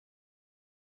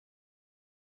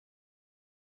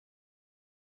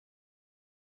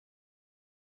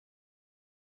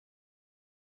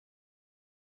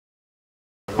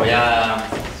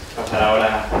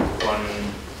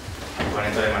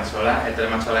Mazzola. Ettore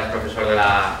Mazzola es profesor de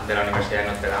la Universidad de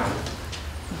Notre.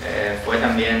 Fue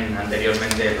también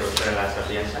anteriormente profesor en la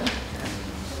Sapienza,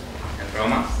 en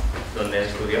Roma, donde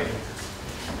estudió.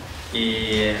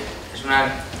 Y es un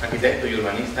arquitecto y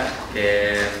urbanista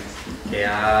que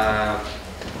ha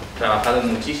trabajado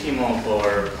muchísimo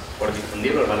por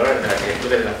difundir los valores de la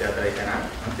arquitectura y de la ciudad tradicional.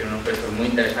 Tiene unos proyectos muy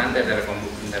interesantes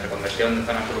de reconversión de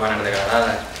zonas urbanas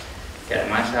degradadas, que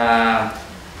además ha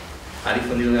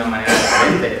difundido de una manera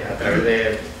diferente a través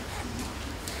de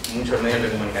muchos medios de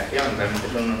comunicación. Realmente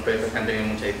son unos proyectos que han tenido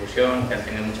mucha difusión, que han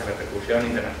tenido mucha repercusión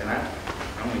internacional,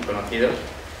 ¿no? Muy conocidos,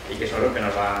 y que son los que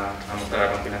nos va a mostrar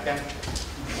a continuación.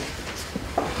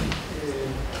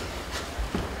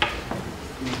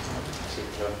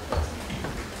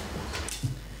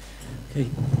 Okay,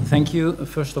 thank you.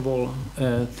 First of all,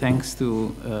 thanks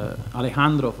to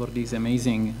Alejandro for this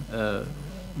amazing,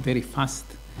 very fast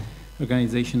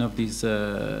organization of this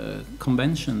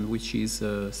convention, which is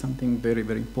something very,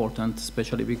 very important,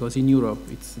 especially because in Europe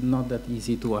it's not that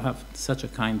easy to have such a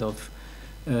kind of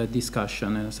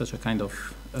discussion and such a kind of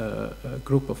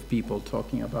group of people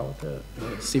talking about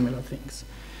similar things.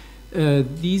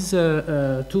 These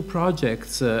two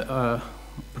projects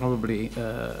probably,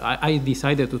 I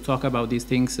decided to talk about these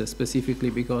things specifically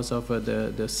because of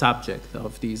the subject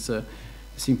of this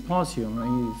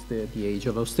symposium is the age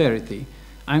of austerity.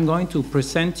 I'm going to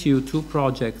present you two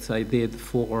projects I did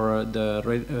for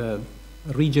the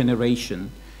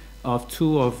regeneration of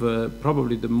two of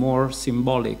probably the more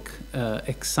symbolic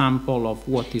example of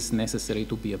what is necessary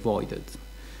to be avoided.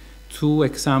 Two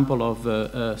examples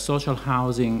of social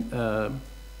housing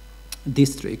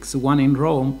districts, one in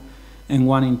Rome and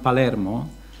one in Palermo,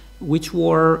 which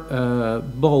were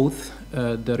both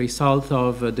the result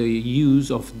of the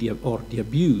use of or the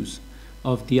abuse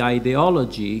of the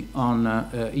ideology on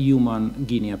human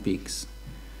guinea pigs.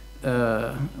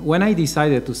 When I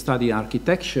decided to study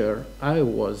architecture, I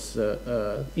was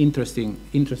interested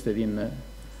in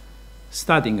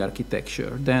studying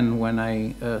architecture. Then when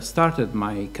I started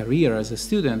my career as a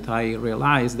student, I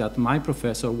realized that my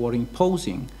professors were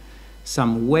imposing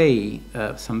some way,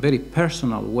 some very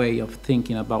personal way of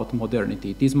thinking about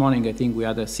modernity. This morning, I think we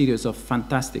had a series of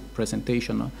fantastic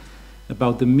presentations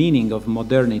about the meaning of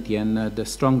modernity and the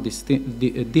strong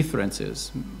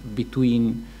differences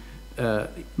between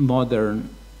modern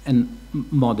and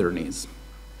modernism,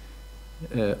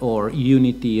 or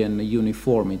unity and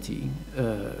uniformity.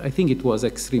 I think it was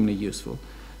extremely useful.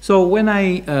 So when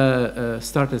I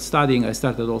started studying, I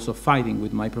started also fighting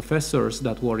with my professors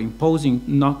that were imposing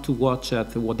not to watch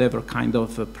at whatever kind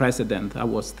of precedent I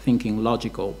was thinking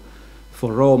logical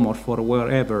for Rome or for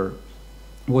wherever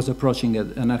was approaching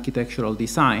an architectural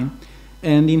design.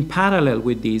 And in parallel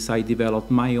with this, I developed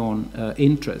my own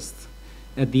interest.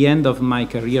 At the end of my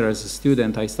career as a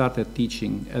student, I started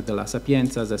teaching at the La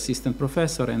Sapienza as assistant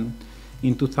professor, and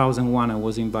in 2001, I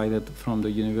was invited from the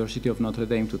University of Notre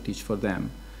Dame to teach for them.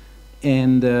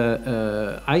 And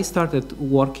I started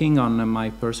working on my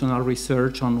personal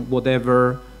research on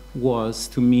whatever was,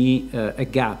 to me, a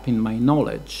gap in my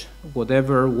knowledge,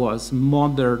 whatever was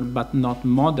modern but not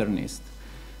modernist.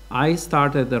 I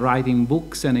started writing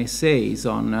books and essays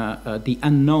on the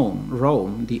unknown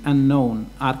Rome, the unknown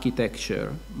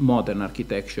architecture, modern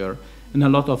architecture, and a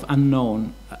lot of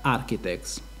unknown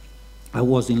architects I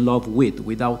was in love with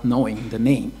without knowing the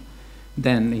name.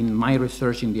 Then in my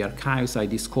research in the archives, I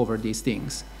discovered these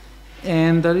things.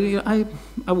 And I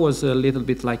was a little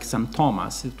bit like St.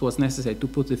 Thomas. It was necessary to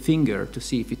put a finger to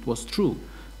see if it was true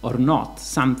or not,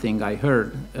 something I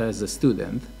heard as a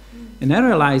student. And I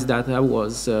realized that I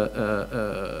was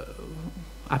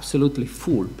absolutely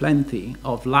full, plenty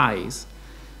of lies,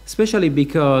 especially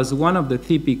because one of the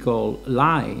typical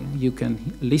lies you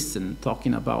can listen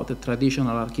talking about a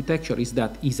traditional architecture is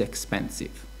that it's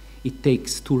expensive. It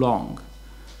takes too long.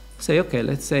 Say, okay,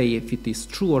 let's say if it is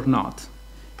true or not.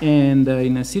 And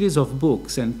in a series of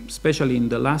books, and especially in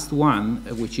the last one,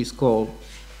 which is called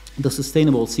The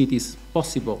Sustainable Cities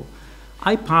Possible,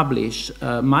 I published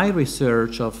my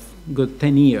research of good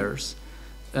 10 years,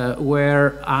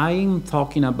 where I'm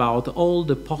talking about all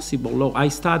the possible laws. I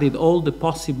studied all the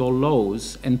possible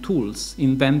laws and tools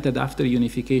invented after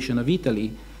unification of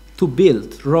Italy to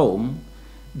build Rome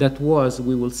that was,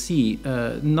 we will see,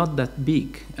 not that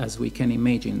big as we can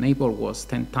imagine. Naples was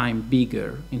 10 times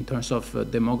bigger in terms of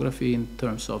demography, in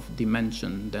terms of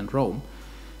dimension than Rome.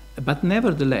 But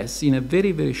nevertheless, in a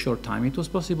very, very short time, it was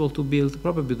possible to build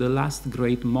probably the last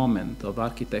great moment of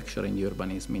architecture and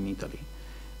urbanism in Italy.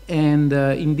 And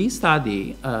in this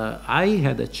study, I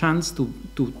had a chance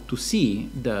to see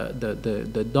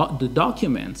the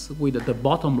documents with the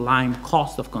bottom line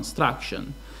cost of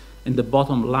construction and the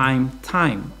bottom line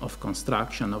time of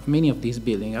construction of many of these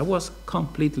buildings, I was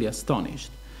completely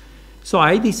astonished. So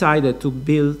I decided to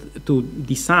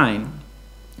design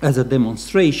as a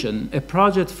demonstration a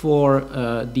project for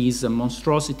this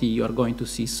monstrosity you are going to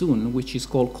see soon, which is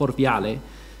called Corviale,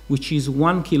 which is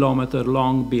 1 kilometer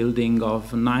long building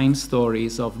of 9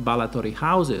 stories of ballatory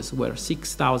houses where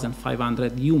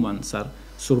 6,500 humans are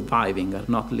surviving, are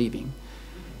not living.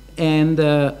 And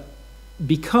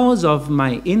because of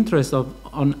my interest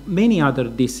on many other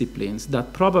disciplines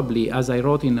that probably, as I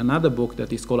wrote in another book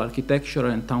that is called Architecture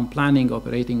and Town Planning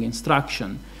Operating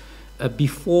Instruction,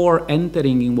 before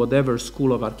entering in whatever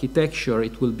school of architecture,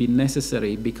 it will be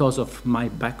necessary, because of my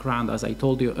background, as I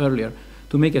told you earlier,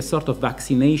 to make a sort of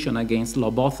vaccination against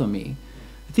lobotomy.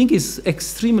 I think it's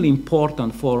extremely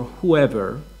important for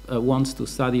whoever wants to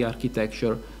study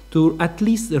architecture to at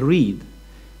least read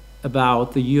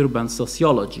about the urban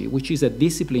sociology, which is a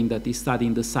discipline that is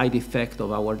studying the side effect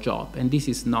of our job. And this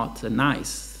is not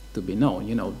nice to be known.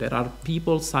 You know, there are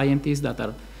people, scientists, that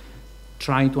are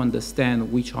trying to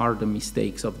understand which are the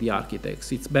mistakes of the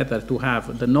architects. It's better to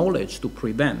have the knowledge to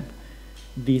prevent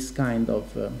these kind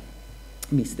of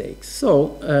mistakes.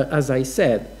 So, as I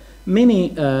said,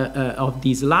 many of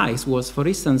these lies was, for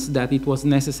instance, that it was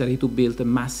necessary to build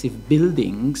massive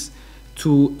buildings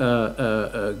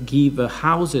to give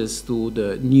houses to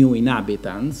the new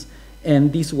inhabitants,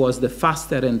 and this was the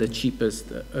faster and the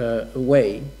cheapest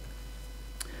way.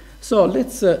 So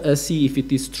let's see if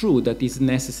it is true that it's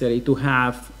necessary to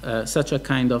have such a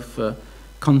kind of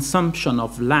consumption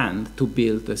of land to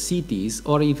build cities,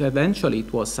 or if eventually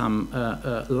it was some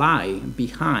lie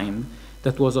behind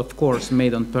that was, of course,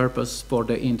 made on purpose for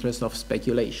the interest of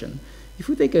speculation. If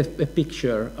we take a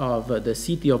picture of the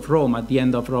city of Rome at the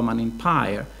end of Roman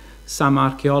Empire, some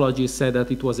archaeologists said that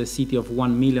it was a city of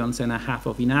 1.5 million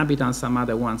of inhabitants, some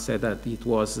other ones said that it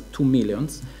was 2 million.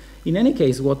 In any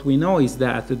case, what we know is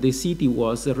that the city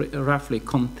was roughly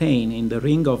contained in the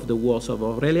ring of the walls of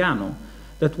Aureliano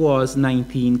that was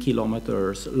 19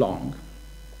 kilometers long.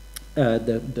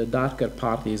 The darker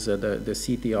part is the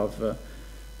city of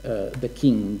the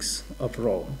kings of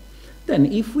Rome. Then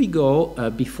if we go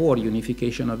before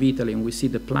unification of Italy and we see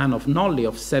the plan of Nolli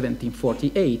of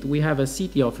 1748, we have a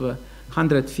city of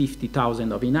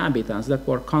 150,000 of inhabitants that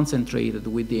were concentrated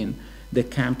within the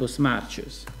Campus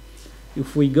Martius.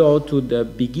 If we go to the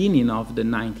beginning of the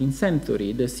 19th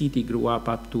century, the city grew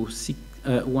up to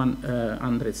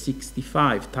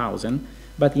 165,000,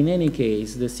 but in any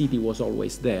case, the city was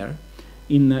always there.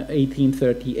 In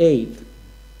 1838,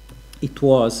 it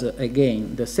was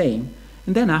again the same.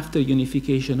 And then after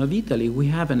unification of Italy, we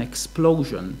have an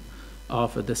explosion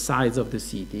of the size of the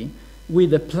city with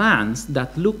the plans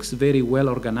that looks very well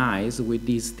organized with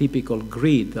this typical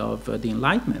grid of the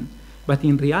Enlightenment. But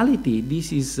in reality,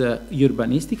 this is,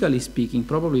 urbanistically speaking,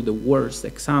 probably the worst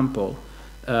example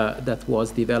that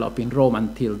was developed in Rome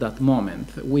until that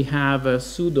moment. We have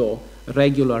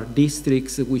pseudo-regular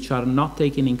districts which are not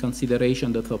taking in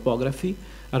consideration the topography,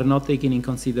 are not taking in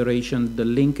consideration the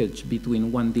linkage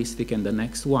between one district and the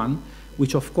next one,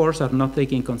 which of course are not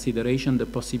taking in consideration the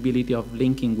possibility of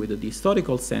linking with the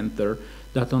historical center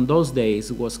that on those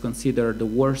days was considered the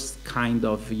worst kind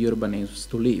of urbanism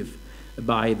to live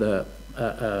by the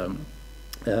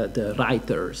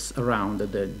writers around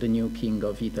the new king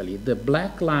of Italy. The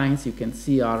black lines you can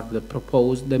see are the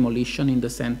proposed demolition in the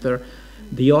center.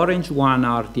 The orange one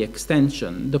are the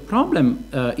extension. The problem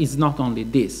is not only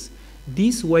this.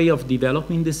 This way of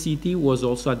developing the city was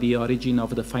also at the origin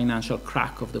of the financial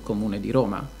crack of the Comune di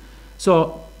Roma.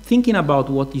 So thinking about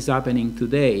what is happening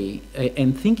today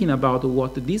and thinking about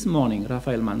what this morning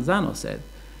Rafael Manzano said,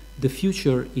 the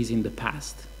future is in the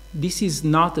past. This is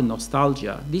not a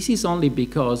nostalgia. This is only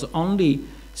because only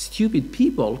stupid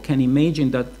people can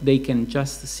imagine that they can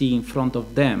just see in front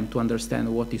of them to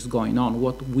understand what is going on,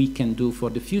 what we can do for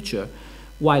the future,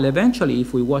 while eventually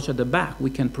if we watch at the back,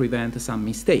 we can prevent some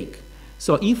mistake.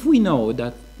 So if we know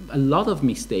that a lot of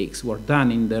mistakes were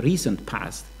done in the recent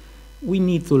past, we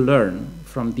need to learn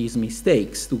from these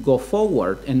mistakes to go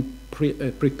forward and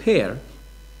prepare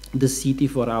the city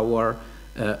for our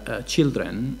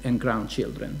children and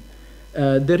grandchildren.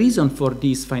 The reason for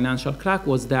this financial crack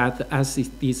was that, as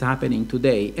it is happening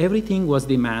today, everything was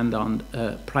demand on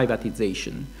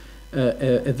privatization.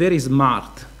 A very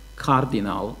smart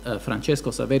cardinal, Francesco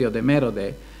Saverio de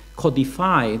Merode,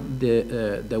 codified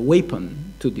the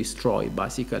weapon to destroy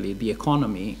basically the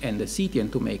economy and the city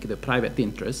and to make the private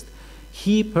interest.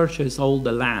 He purchased all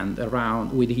the land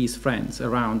around with his friends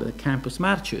around the Campus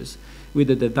Martius with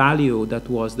the value that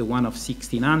was the one of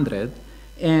 1600,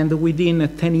 And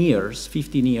within 10 years,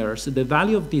 15 years, the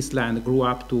value of this land grew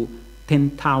up to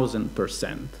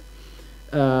 10,000%.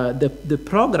 The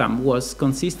program was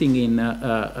consisting in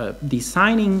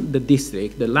designing the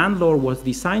district. The landlord was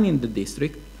designing the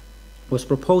district, was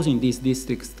proposing these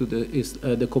districts to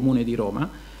the Comune di Roma.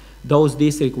 Those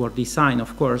districts were designed,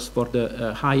 of course, for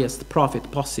the highest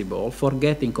profit possible,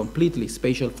 forgetting completely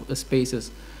spatial spaces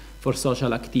for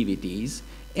social activities.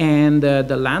 And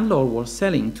the landlord was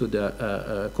selling to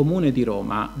the Comune di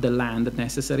Roma the land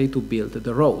necessary to build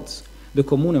the roads. The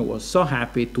Comune was so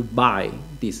happy to buy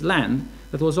this land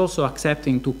that was also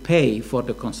accepting to pay for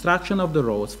the construction of the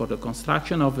roads, for the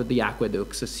construction of the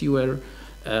aqueducts, sewer,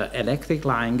 electric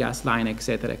line, gas line,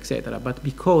 etc., etc. But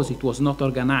because it was not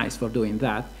organized for doing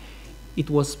that, it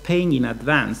was paying in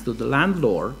advance to the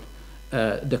landlord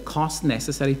the cost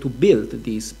necessary to build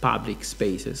these public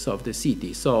spaces of the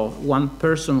city. So one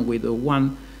person with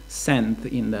 1 cent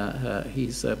in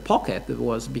his pocket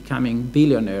was becoming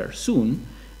billionaire soon.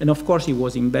 And of course, he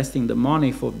was investing the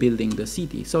money for building the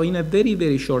city. So in a very,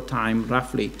 very short time,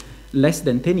 roughly less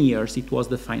than 10 years, it was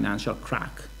the financial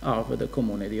crack of the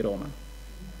Comune di Roma.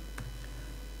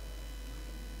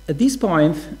 At this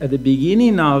point, at the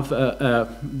beginning of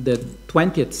the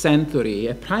 20th century,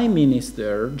 a prime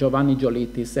minister, Giovanni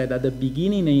Giolitti, said at the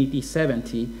beginning in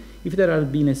 1870, if there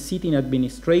had been a sitting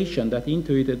administration that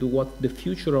intuited what the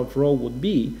future of Rome would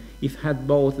be, if had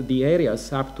both the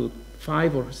areas up to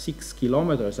 5 or 6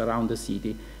 kilometers around the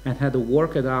city and had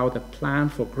worked out a plan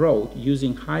for growth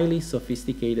using highly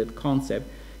sophisticated concept,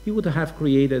 he would have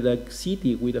created a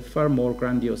city with a far more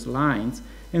grandiose lines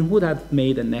and would have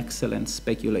made an excellent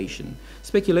speculation.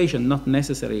 Speculation not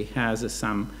necessarily has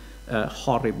some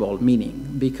horrible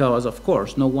meaning because, of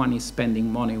course, no one is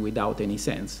spending money without any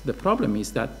sense. The problem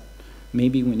is that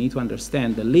maybe we need to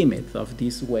understand the limit of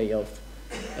this way of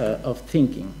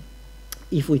thinking.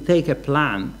 If we take a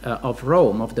plan of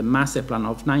Rome, of the master plan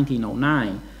of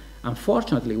 1909,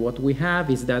 unfortunately what we have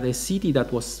is that a city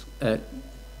that was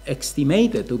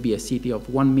estimated to be a city of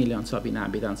 1 million of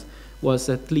inhabitants was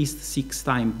at least 6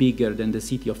 times bigger than the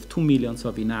city of 2 million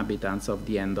of inhabitants of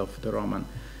the end of the Roman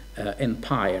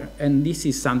Empire. And this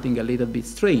is something a little bit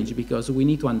strange because we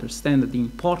need to understand the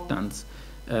importance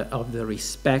of the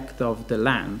respect of the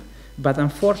land. But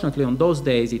unfortunately, on those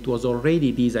days, it was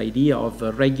already this idea of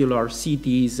regular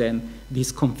cities and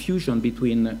this confusion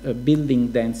between building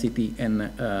density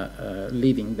and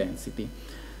living density.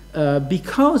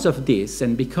 Because of this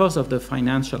and because of the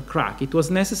financial crack, it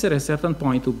was necessary at a certain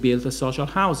point to build a social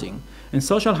housing. And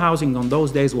social housing on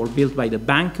those days were built by the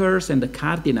bankers and the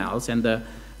cardinals and the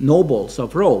nobles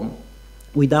of Rome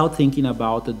without thinking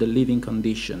about the living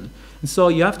condition. And so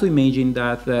you have to imagine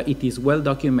that it is well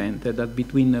documented that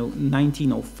between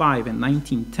 1905 and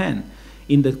 1910,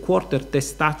 in the quarter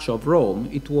Testaccio of Rome,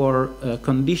 it were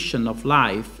conditions of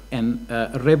life and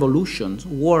revolutions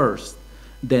worse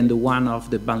than the one of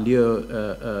the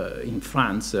banlieue in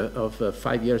France of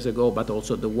 5 years ago, but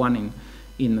also the one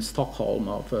in Stockholm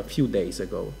of a few days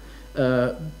ago.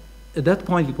 At that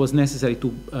point, it was necessary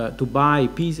to buy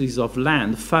pieces of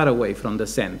land far away from the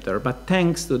center, but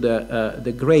thanks to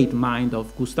the great mind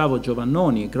of Gustavo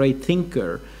Giovannoni, a great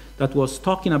thinker that was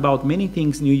talking about many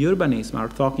things new urbanism are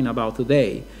talking about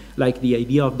today, like the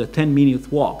idea of the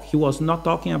 10-minute walk. He was not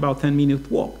talking about 10-minute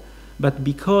walk, but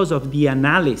because of the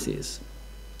analysis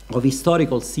of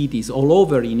historical cities all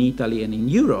over in Italy and in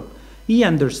Europe, he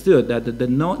understood that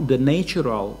the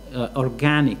natural,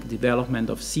 organic development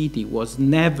of city was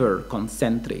never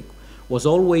concentric, was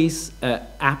always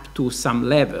up to some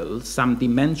level, some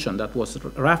dimension that was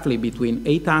roughly between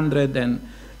 800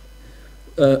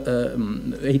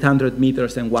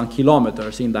 meters and 1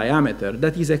 kilometer in diameter.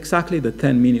 That is exactly the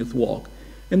 10-minute walk.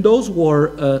 And those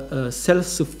were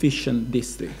self-sufficient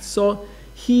districts. So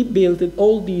he built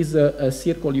all these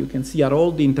circles you can see are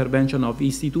all the intervention of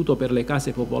Istituto per le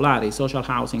Case Popolari, Social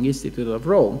Housing Institute of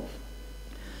Rome,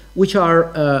 which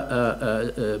are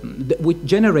which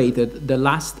generated the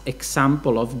last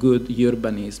example of good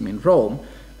urbanism in Rome.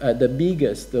 The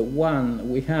biggest one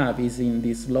we have is in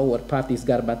this lower part is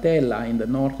Garbatella, in the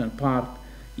northern part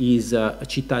is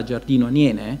Città Giardino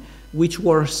Aniene, which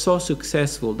were so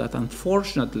successful that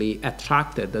unfortunately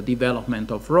attracted the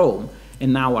development of Rome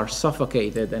and now are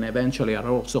suffocated and eventually are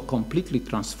also completely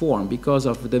transformed because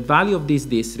of the value of this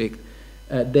district.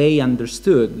 They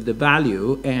understood the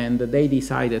value and they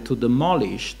decided to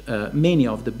demolish many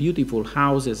of the beautiful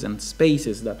houses and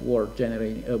spaces that were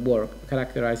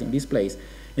characterizing this place.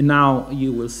 And now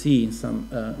you will see in some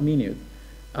minute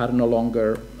are no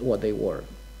longer what they were.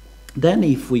 Then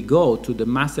if we go to the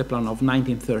master plan of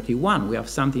 1931, we have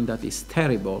something that is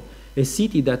terrible A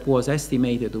city that was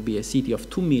estimated to be a city of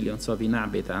 2 million of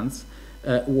inhabitants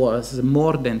was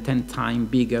more than 10 times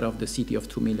bigger of the city of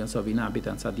 2 million of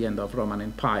inhabitants at the end of Roman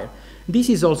Empire. This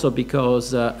is also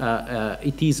because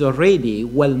it is already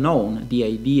well known, the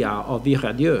idea of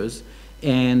irradieuse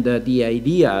and the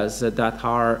ideas that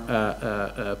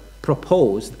are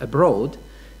proposed abroad.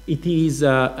 It is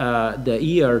the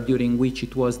year during which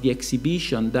it was the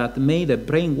exhibition that made a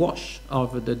brainwash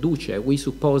of the Duce. We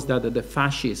suppose that the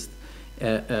fascist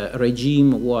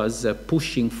regime was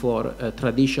pushing for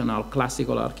traditional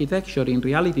classical architecture. In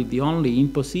reality, the only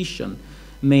imposition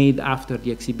made after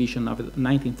the exhibition of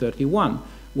 1931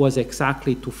 was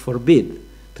exactly to forbid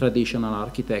traditional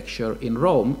architecture in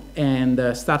Rome,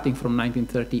 and starting from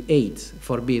 1938,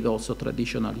 forbid also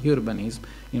traditional urbanism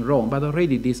in Rome. But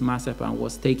already this master plan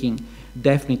was taking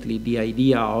definitely the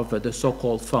idea of the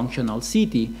so-called functional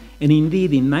city, and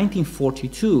indeed in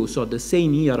 1942, so the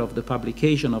same year of the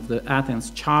publication of the Athens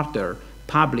Charter,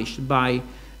 published by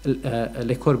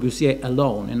Le Corbusier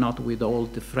alone, and not with all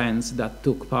the friends that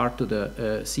took part to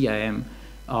the CIM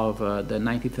of the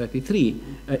 1933,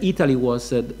 Italy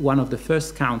was one of the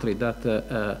first countries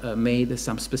that made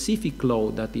some specific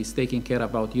law that is taking care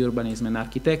about urbanism and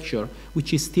architecture,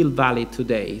 which is still valid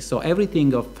today. So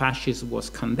everything of fascism was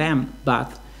condemned, but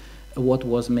what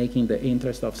was making the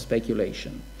interest of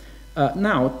speculation.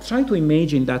 Now, try to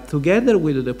imagine that together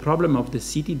with the problem of the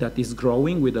city that is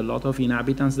growing with a lot of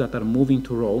inhabitants that are moving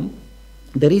to Rome,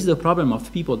 there is the problem of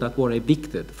people that were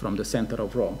evicted from the center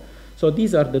of Rome. So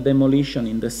these are the demolition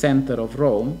in the center of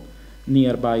Rome,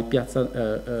 nearby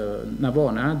Piazza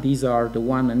Navona. These are the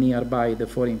one nearby the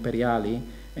Fori Imperiali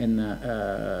and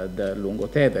the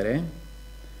Lungotevere.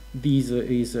 This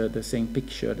is the same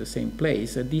picture, the same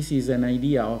place. This is an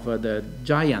idea of the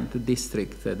giant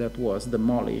district that was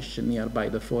demolished nearby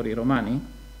the Fori Romani,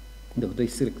 the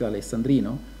district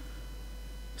Alessandrino.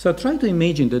 So try to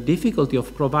imagine the difficulty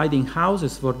of providing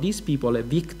houses for these people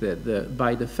evicted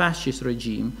by the fascist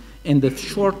regime and the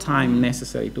short time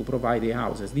necessary to provide the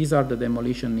houses. These are the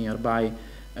demolition nearby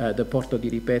the Porto di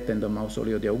Ripetta and the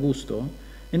Mausoleo di Augusto.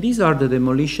 And these are the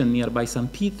demolition nearby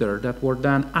St. Peter that were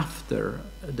done after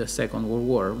the Second World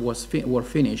War were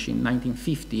finished in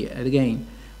 1950. Again,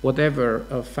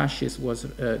 whatever fascism was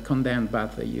condemned by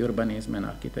the urbanism and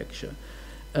architecture.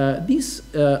 This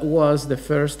was the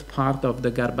first part of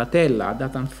the Garbatella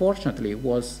that unfortunately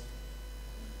was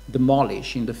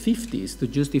demolished in the 50s to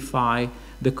justify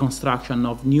the construction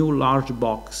of new large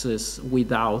boxes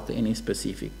without any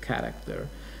specific character.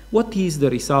 What is the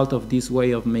result of this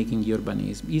way of making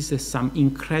urbanism? Is some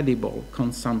incredible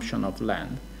consumption of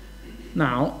land.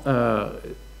 Now,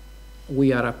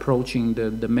 we are approaching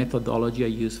the methodology I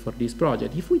used for this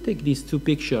project. If we take these two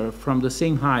pictures from the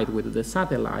same height with the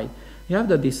satellite, you have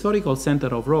that the historical center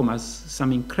of Rome has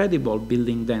some incredible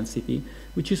building density,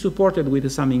 which is supported with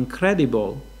some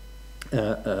incredible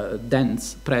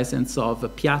dense presence of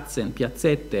piazze and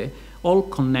piazzette, all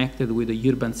connected with the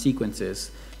urban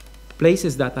sequences.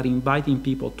 Places that are inviting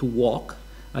people to walk,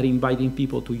 are inviting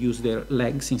people to use their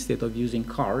legs instead of using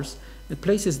cars. The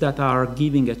places that are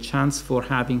giving a chance for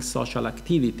having social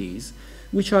activities,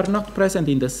 which are not present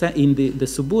in the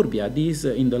suburbia. This,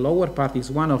 in the lower part,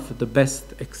 is one of the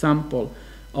best example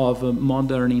of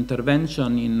modern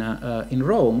intervention in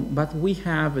Rome, but we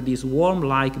have these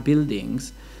worm-like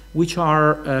buildings which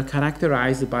are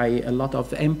characterized by a lot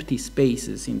of empty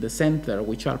spaces in the center,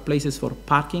 which are places for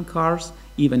parking cars,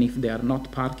 even if they are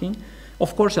not parking.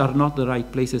 Of course, are not the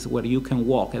right places where you can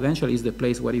walk. Eventually, it's the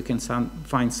place where you can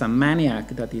find some maniac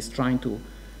that is trying to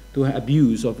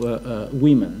abuse of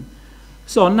women.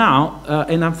 So now,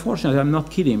 and unfortunately, I'm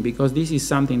not kidding, because this is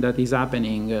something that is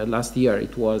happening. Last year,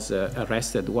 it was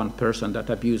arrested one person that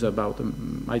abused about,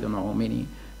 I don't know how many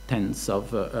tens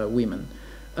of women.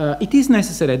 It is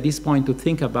necessary at this point to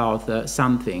think about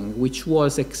something which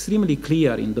was extremely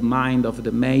clear in the mind of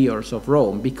the mayors of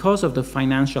Rome because of the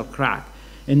financial crack.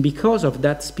 And because of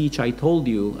that speech I told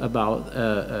you about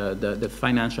the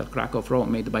financial crack of Rome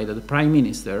made by the Prime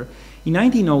Minister, in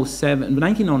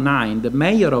 1909, the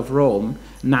mayor of Rome,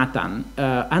 Nathan,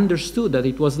 understood that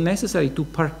it was necessary to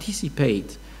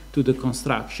participate to the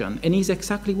construction. And it's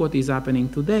exactly what is happening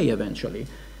today, eventually.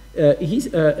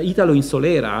 Italo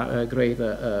Insolera, a great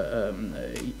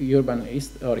urban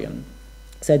historian,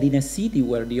 said in a city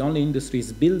where the only industry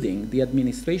is building, the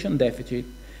administration deficit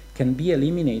can be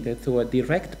eliminated through a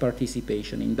direct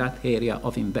participation in that area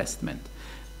of investment.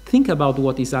 Think about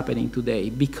what is happening today.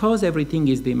 Because everything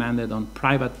is demanded on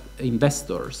private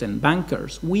investors and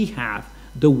bankers, we have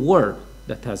the world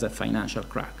that has a financial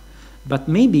crack. But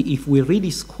maybe if we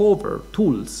rediscover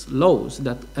tools, laws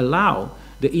that allow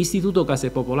the Istituto Case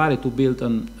Popolari to build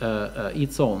on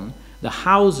its own the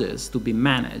houses to be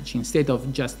managed, instead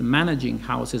of just managing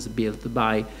houses built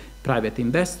by private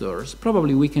investors,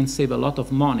 probably we can save a lot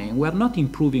of money. We're not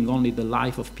improving only the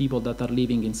life of people that are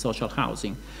living in social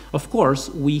housing. Of course,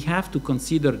 we have to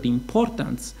consider the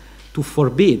importance to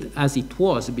forbid, as it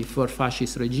was before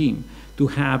fascist regime, to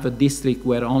have a district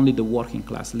where only the working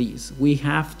class lives. We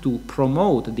have to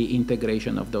promote the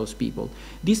integration of those people.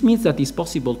 This means that it's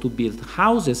possible to build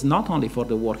houses not only for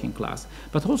the working class,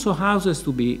 but also houses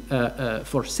to be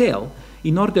for sale,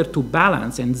 in order to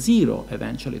balance and zero,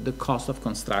 eventually, the cost of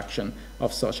construction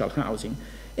of social housing.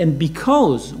 And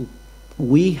because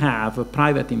we have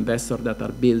private investors that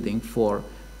are building for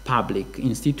public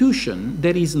institution,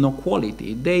 there is no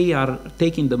quality. They are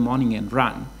taking the money and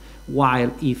run.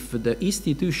 While if the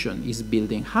institution is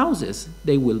building houses,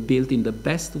 they will build in the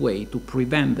best way to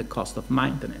prevent the cost of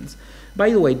maintenance.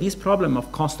 By the way, this problem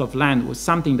of cost of land was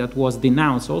something that was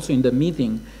denounced also in the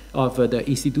meeting of the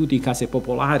Istituti Case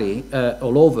Popolari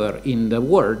all over in the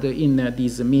world, in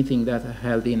this meeting that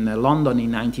held in London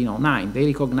in 1909. They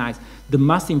recognized the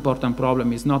most important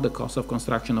problem is not the cost of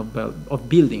construction of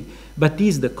building, but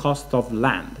is the cost of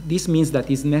land. This means that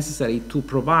it's necessary to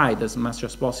provide as much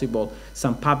as possible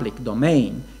some public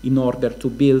domain in order to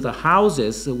build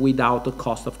houses without the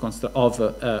cost of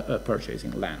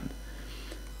purchasing land.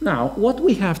 Now, what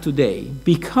we have today,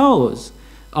 because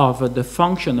of the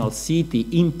functional city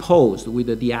imposed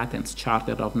with the Athens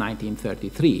Charter of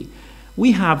 1933,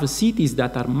 we have cities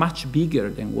that are much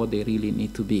bigger than what they really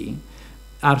need to be,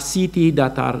 are cities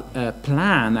that are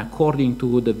planned according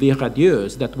to the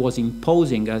Viradieu's that was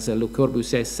imposing, as Le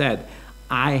Corbusier said,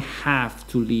 I have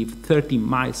to live 30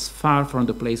 miles far from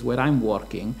the place where I'm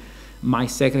working. My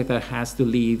secretary has to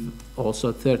live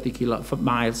also 30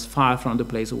 miles far from the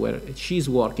place where she's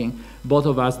working. Both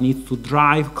of us need to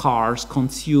drive cars,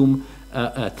 consume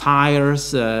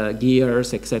tires,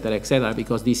 gears, etc.,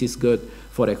 because this is good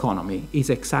for economy.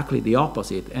 It's exactly the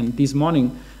opposite. And this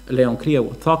morning, Leon Krier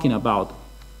was talking about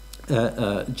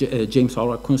James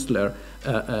Howard Kunstler,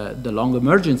 the long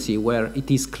emergency, where it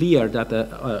is clear that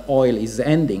oil is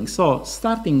ending. So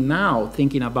starting now,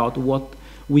 thinking about what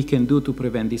we can do to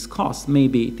prevent this cost,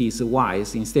 maybe it is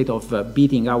wise, instead of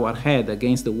beating our head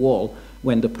against the wall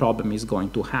when the problem is going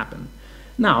to happen.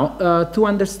 Now, to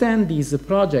understand this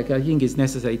project, I think it's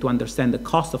necessary to understand the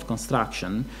cost of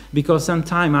construction, because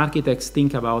sometimes architects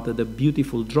think about the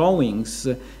beautiful drawings,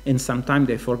 and sometimes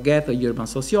they forget urban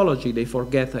sociology, they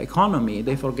forget economy,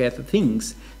 they forget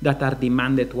things that are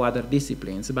demanded to other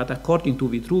disciplines. But according to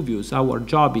Vitruvius, our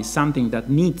job is something that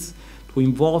needs to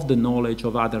involve the knowledge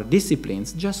of other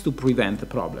disciplines just to prevent the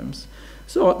problems.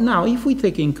 So now, if we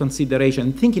take in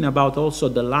consideration, thinking about also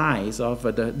the lies of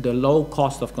the low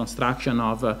cost of construction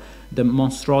of the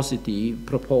monstrosity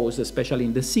proposed, especially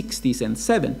in the 60s and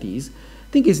 70s, I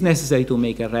think it's necessary to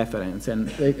make a reference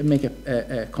and make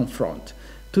a confront.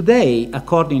 Today,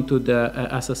 according to the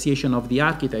Association of the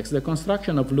Architects, the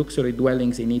construction of luxury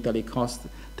dwellings in Italy costs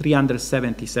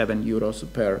 377 euros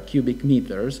per cubic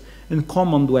meters, and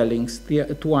common dwellings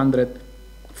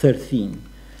 213.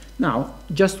 Now,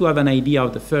 just to have an idea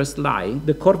of the first lie,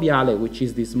 the Corviale, which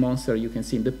is this monster you can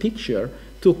see in the picture,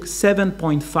 took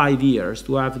 7.5 years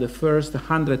to have the first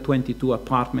 122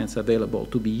 apartments available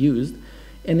to be used,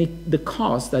 and the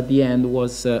cost at the end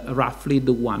was roughly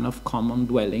the one of common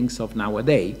dwellings of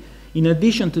nowadays. In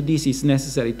addition to this, it's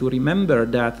necessary to remember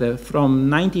that from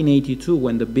 1982,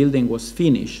 when the building was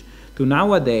finished, to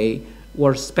nowadays,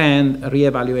 were spent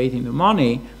reevaluating the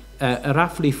money,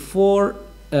 roughly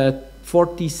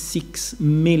 46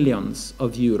 millions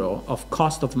of euro of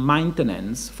cost of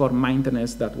maintenance for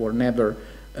maintenance that were never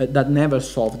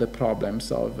solved the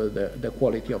problems of the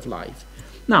quality of life.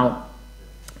 Now,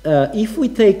 if we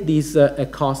take this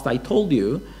cost I told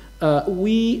you,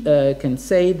 we can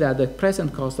say that the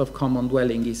present cost of common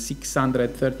dwelling is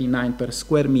 639 per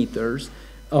square meters,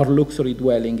 or luxury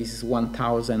dwelling is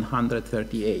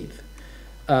 1,138.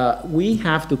 We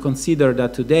have to consider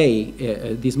that today,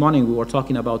 this morning we were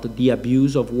talking about the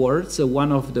abuse of words.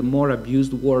 One of the more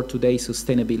abused words today is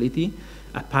sustainability.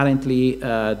 Apparently,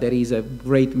 there is a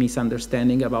great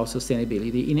misunderstanding about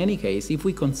sustainability. In any case, if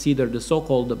we consider the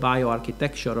so-called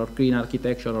bioarchitecture or green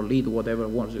architecture or LEED, whatever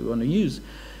words we want to use,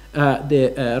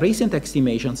 the recent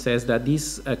estimation says that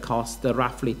this costs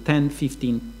roughly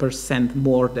 10–15%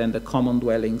 more than the common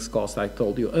dwellings cost I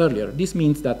told you earlier. This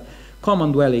means that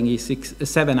common dwelling is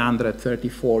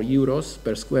 734 euros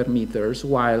per square meters,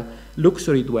 while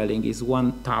luxury dwelling is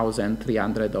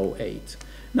 1,308.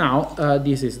 Now,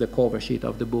 this is the cover sheet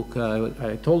of the book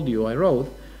I told you I wrote.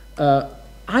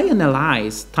 I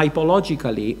analyzed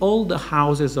typologically all the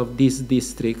houses of these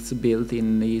districts built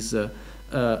in these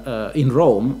in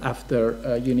Rome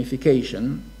after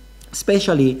unification,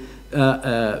 especially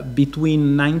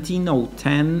between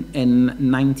 1910 and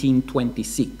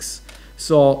 1926.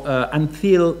 So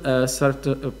until a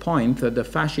certain point, the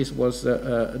fascists was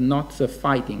not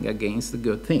fighting against the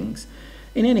good things.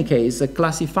 In any case,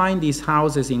 classifying these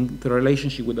houses in the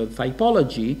relationship with the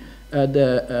typology,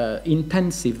 the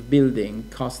intensive building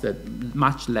costed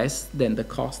much less than the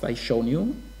cost I shown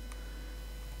you.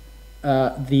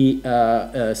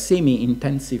 The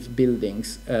semi-intensive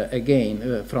buildings,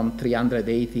 again, from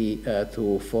 380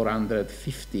 to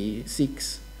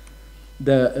 456.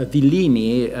 The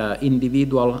villini,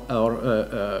 individual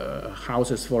or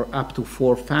houses for up to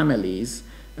 4 families,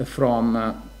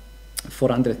 from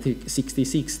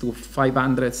 466 to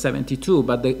 572,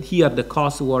 but here the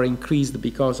costs were increased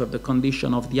because of the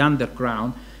condition of the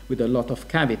underground with a lot of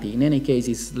cavity. In any case,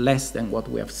 it's less than what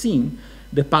we have seen.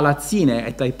 The palazzine,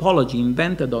 a typology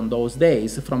invented on those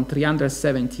days, from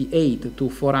 378 to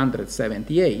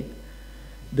 478.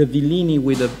 The villini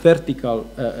with a vertical,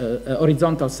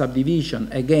 horizontal subdivision,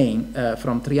 again,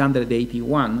 from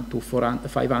 381 to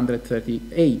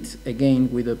 538,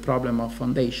 again with a problem of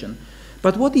foundation.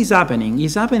 But what is happening?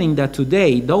 Is happening that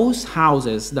today, those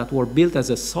houses that were built as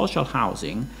a social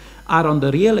housing are on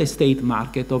the real estate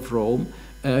market of Rome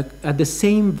at the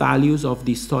same values of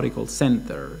the historical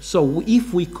center. So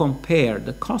if we compare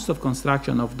the cost of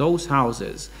construction of those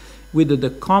houses with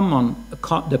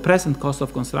the present cost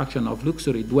of construction of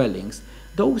luxury dwellings,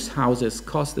 those houses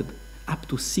costed up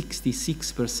to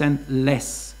 66%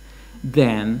 less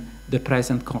than the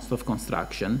present cost of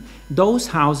construction. Those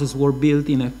houses were built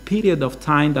in a period of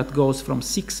time that goes from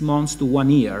 6 months to 1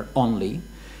 year only,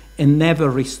 and never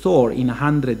restored in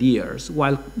 100 years,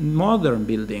 while modern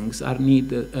buildings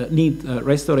need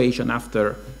restoration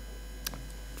after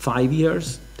 5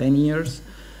 years, 10 years.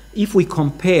 If we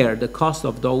compare the cost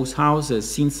of those houses,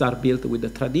 since are built with the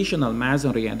traditional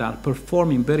masonry and are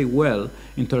performing very well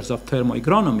in terms of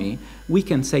thermoeconomy, we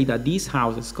can say that these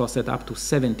houses costed up to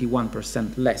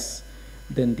 71% less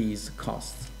than these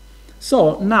costs.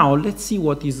 So now let's see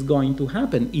what is going to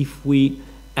happen if we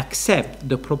accept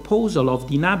the proposal of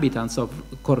the inhabitants of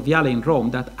Corviale in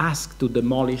Rome that ask to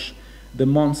demolish the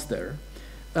monster.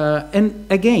 And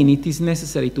again, it is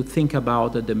necessary to think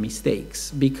about the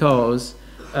mistakes, because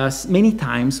many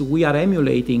times we are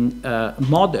emulating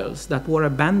models that were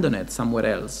abandoned somewhere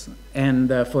else. And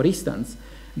for instance,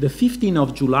 the 15th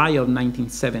of July of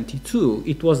 1972,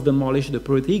 it was demolished, the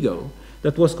Prodigo,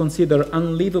 that was considered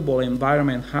unlivable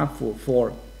environment, harmful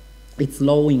for its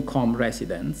low-income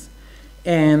residents.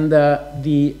 And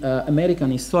the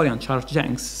American historian Charles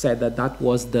Jenks said that that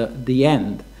was the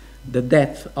end, the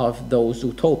death of those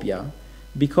utopia.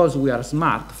 Because we are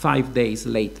smart, 5 days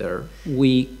later,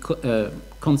 we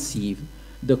conceived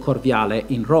the Corviale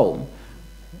in Rome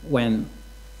when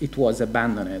it was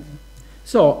abandoned.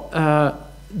 So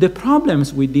the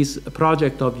problems with this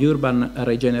project of urban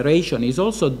regeneration is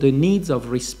also the needs of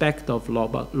respect of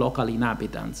local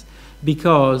inhabitants,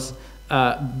 because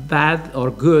bad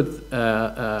or good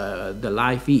the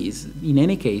life is, in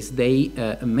any case, they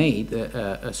made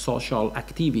social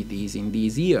activities in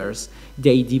these years.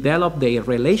 They developed their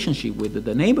relationship with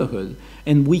the neighborhood,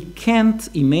 and we can't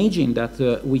imagine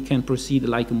that we can proceed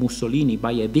like Mussolini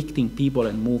by evicting people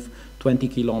and move 20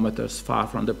 kilometers far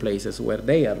from the places where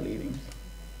they are living.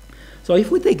 So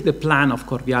if we take the plan of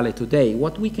Corviale today,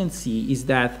 what we can see is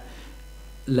that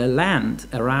the land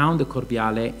around the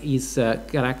Corviale is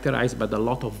characterized by a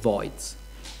lot of voids.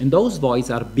 And those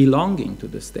voids are belonging to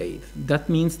the state. That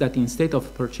means that instead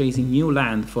of purchasing new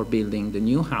land for building the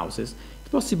new houses,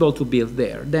 it's possible to build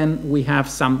there. Then we have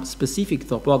some specific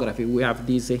topography. We have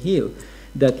this hill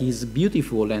that is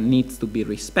beautiful and needs to be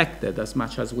respected as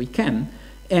much as we can.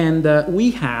 And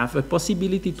we have a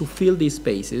possibility to fill these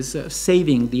spaces,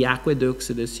 saving the aqueducts,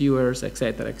 the sewers,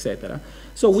 etc., etc.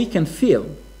 So we can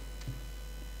fill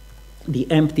the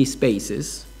empty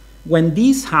spaces. When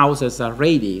these houses are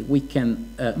ready, we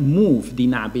can move the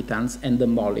inhabitants and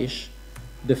demolish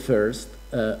the first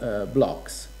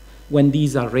blocks. When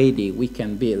these are ready, we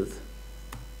can build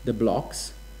the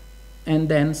blocks, and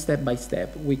then step by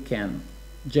step, we can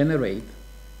generate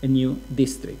a new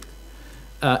district.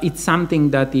 It's something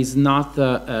that is not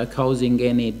causing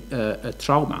any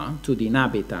trauma to the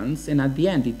inhabitants, and at the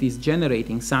end, it is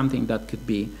generating something that could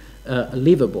be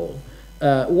livable.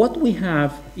 What we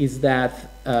have is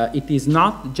that it is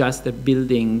not just a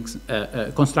building,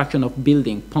 construction of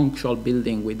building, punctual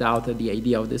building without the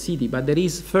idea of the city, but there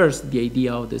is first the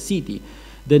idea of the city.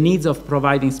 the needs of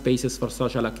providing spaces for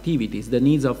social activities, the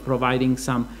needs of providing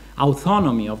some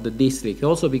autonomy of the district,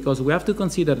 also because we have to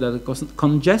consider that the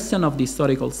congestion of the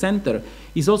historical center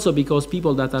is also because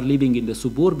people that are living in the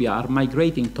suburbia are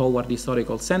migrating toward the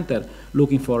historical center,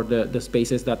 looking for the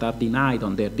spaces that are denied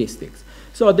on their districts.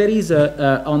 So there is,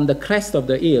 on the crest of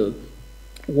the hill,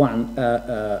 one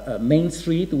main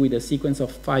street with a sequence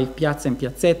of 5 piazze and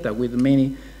piazzetta with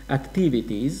many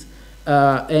activities.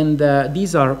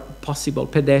 These are possible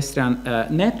pedestrian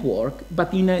network,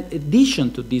 but in addition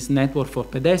to this network for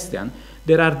pedestrian,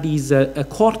 there are these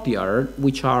courtyards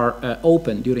which are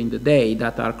open during the day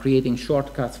that are creating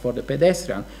shortcuts for the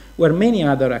pedestrian, where many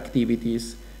other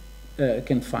activities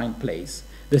can find place.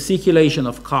 The circulation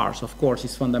of cars, of course,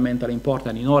 is fundamentally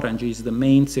important. In orange is the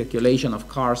main circulation of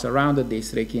cars around the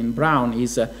district. In brown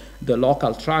is the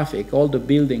local traffic. All the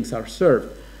buildings are served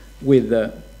with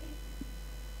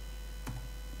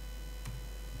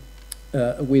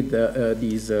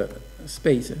these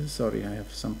spaces. Sorry, I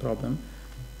have some problem.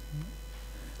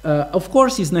 Of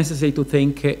course, it's necessary to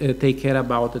take care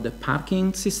about the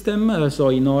parking system. So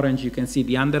in orange, you can see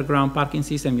the underground parking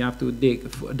system. You have to dig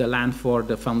the land for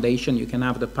the foundation. You can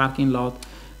have the parking lot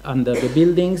under the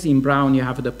buildings. In brown, you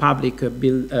have the public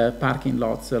parking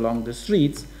lots along the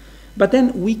streets. But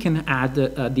then we can add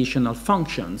additional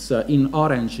functions. In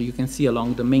orange, you can see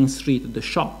along the main street, the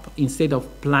shop. Instead of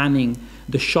planning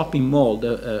the shopping mall,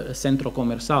 the Centro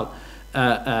Comercial,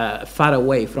 far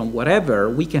away from wherever,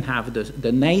 we can have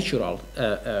the natural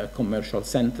commercial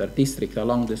center district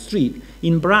along the street.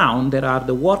 In brown, there are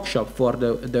the workshop for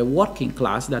the working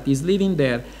class that is living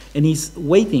there and is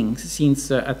waiting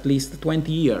since at least 20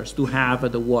 years to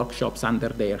have the workshops under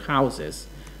their houses.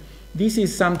 This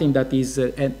is something that is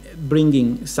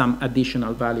bringing some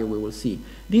additional value, we will see.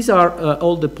 These are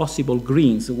all the possible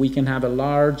greens. We can have a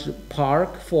large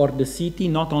park for the city,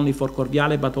 not only for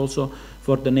Corviale, but also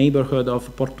for the neighborhood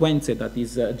of Portuense that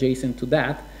is adjacent to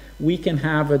that. We can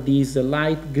have these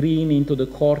light green into the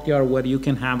courtyard where you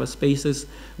can have spaces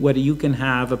where you can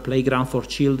have a playground for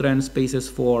children, spaces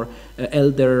for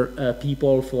elder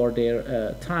people for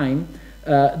their time.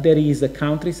 There is a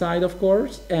countryside, of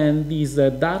course, and this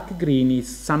dark green is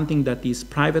something that is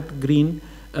private green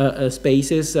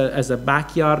spaces as a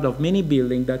backyard of many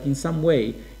buildings that in some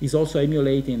way is also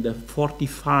emulating the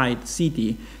fortified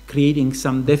city, creating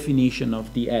some definition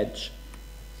of the edge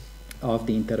of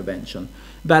the intervention.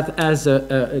 But as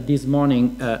this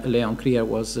morning Leon Krier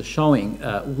was showing,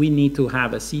 we need to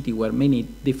have a city where many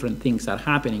different things are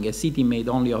happening. A city made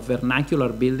only of vernacular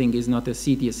building is not a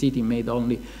city. A city made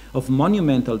only of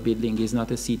monumental building is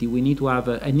not a city. We need to have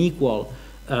an equal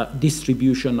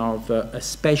distribution of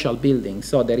special buildings.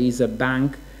 So there is a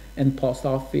bank and post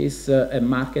office, a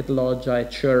market loggia, a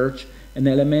church, an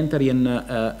elementary and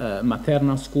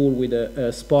maternal school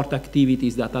with sport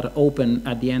activities that are open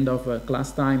at the end of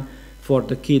class time for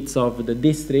the kids of the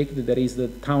district. There is the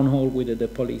town hall with the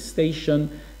police station,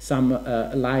 some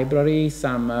library,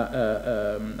 some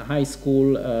high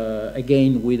school,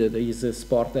 again with these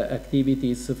sport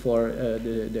activities for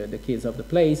the kids of the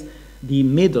place, the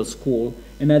middle school,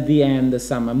 and at the end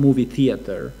some movie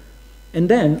theater. And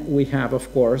then we have,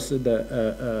 of course,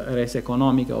 the res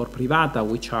economica or privata,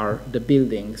 which are the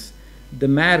buildings. The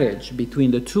marriage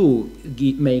between the two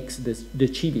makes the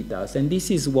civitas, and this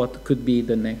is what could be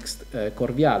the next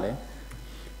Corviale.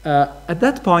 At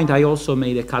that point, I also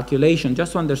made a calculation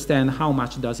just to understand how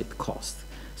much does it cost.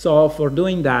 So for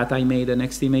doing that, I made an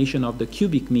estimation of the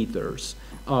cubic meters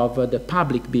of the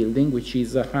public building, which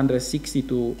is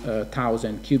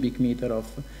 162,000 cubic meter of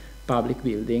public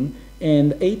building,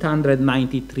 and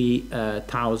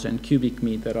 893,000 cubic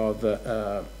meter of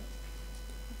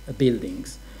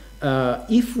buildings.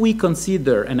 If we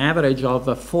consider an average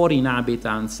of 4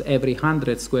 inhabitants every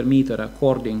 100 square meter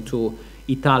according to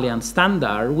Italian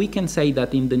standard, we can say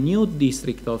that in the new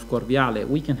district of Corviale,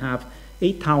 we can have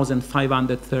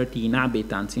 8,530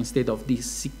 inhabitants instead of these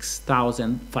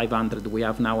 6,500 we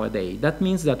have nowadays. That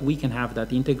means that we can have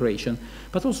that integration,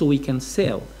 but also we can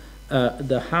sell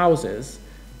the houses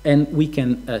and we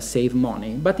can save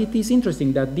money. But it is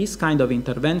interesting that this kind of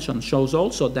intervention shows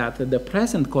also that the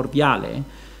present Corviale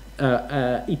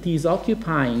it is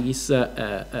occupying, is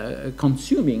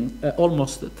consuming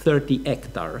almost 30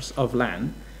 hectares of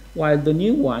land, while the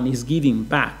new one is giving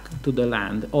back to the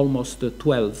land almost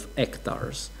 12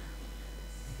 hectares.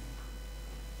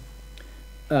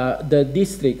 The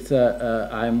district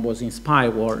I was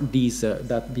inspired were these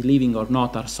that, believing or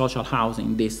not, are social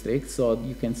housing districts. So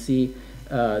you can see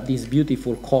this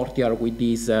beautiful courtyard with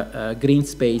these green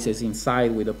spaces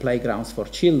inside with the playgrounds for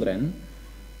children,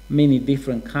 many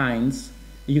different kinds.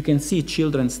 You can see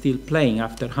children still playing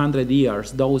after 100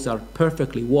 years. Those are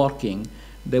perfectly working.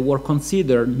 They were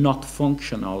considered not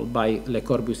functional by Le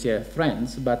Corbusier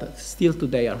friends, but still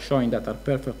today are showing that are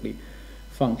perfectly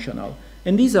functional.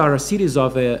 And these are a series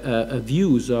of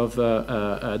views of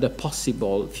the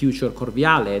possible future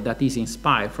Corviale that is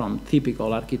inspired from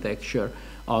typical architecture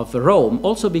of Rome,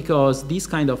 also because this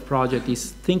kind of project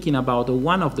is thinking about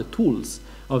one of the tools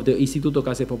of the Istituto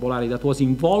Case Popolari that was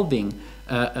involving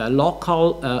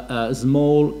local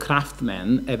small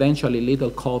craftsmen, eventually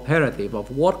little cooperative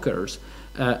of workers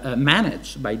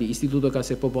managed by the Istituto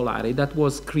Case Popolari that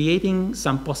was creating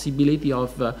some possibility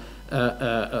of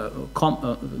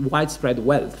widespread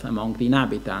wealth among the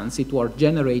inhabitants. It was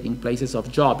generating places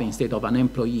of job instead of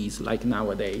unemployees like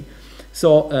nowadays.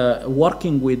 So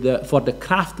working with for the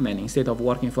craftsmen instead of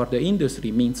working for the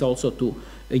industry means also to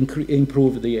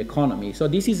improve the economy. So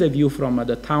this is a view from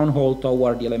the town hall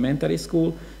toward the elementary school.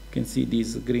 You can see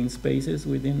these green spaces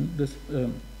within this,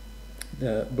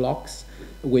 the blocks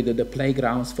with the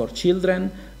playgrounds for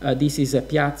children. This is a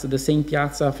piazza, the same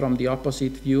piazza from the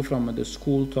opposite view from the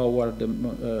school toward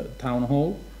the town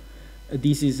hall.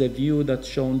 This is a view that's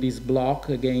shown this block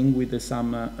again with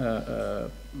some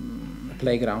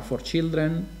playground for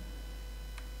children.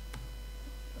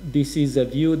 This is a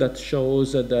view that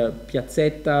shows the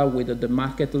piazzetta with the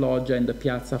market loggia and the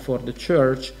piazza for the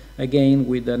church, again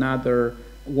with another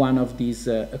one of these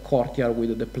courtyard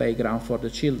with the playground for the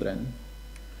children.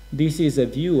 This is a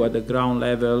view at the ground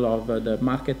level of the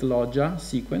market loggia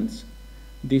sequence.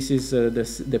 This is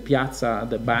the piazza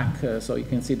at the back, so you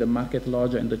can see the market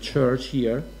loggia and the church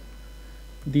here.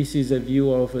 This is a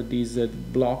view of this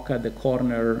block at the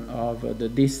corner of the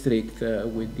district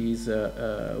with this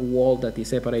wall that is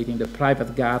separating the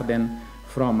private garden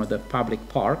from the public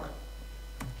park.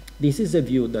 This is a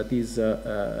view that is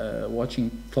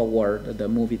watching toward the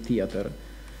movie theater.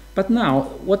 But now,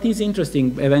 what is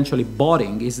interesting, eventually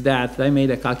boring, is that I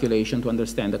made a calculation to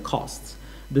understand the costs.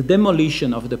 The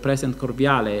demolition of the present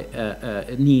Corviale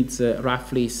needs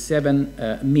roughly 7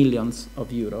 million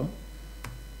euro.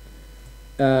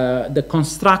 The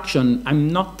construction,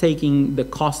 I'm not taking the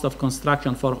cost of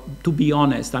construction to be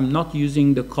honest, I'm not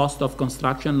using the cost of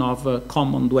construction of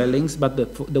common dwellings, but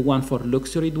the one for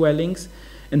luxury dwellings.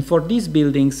 And for these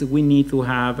buildings, we need to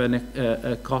have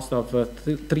a cost of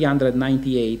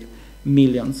 398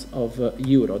 millions of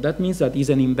euro. That means that is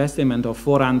an investment of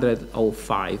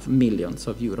 405 millions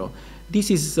of euro.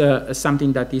 This is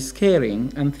something that is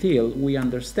scaring until we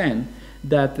understand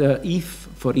that if,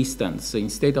 for instance,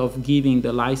 instead of giving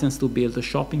the license to build a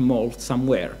shopping mall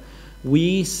somewhere,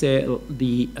 we sell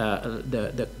the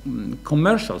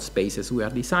commercial spaces we are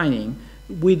designing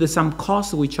with some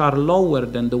costs which are lower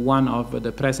than the one of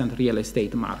the present real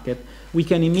estate market, we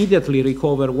can immediately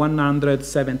recover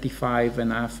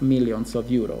 175.5 million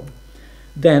euro.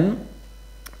 Then,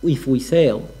 if we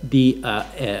sell the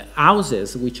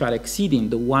houses which are exceeding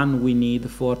the one we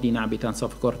need for the inhabitants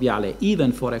of Corviale,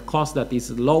 even for a cost that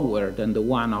is lower than the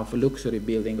one of a luxury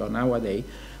building or nowadays,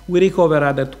 we recover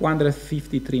other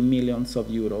 253 million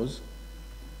euros.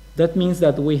 That means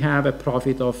that we have a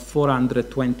profit of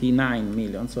 429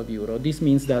 million euro. This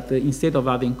means that instead of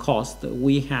having cost,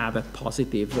 we have a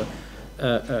positive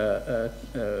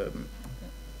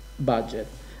budget.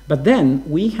 But then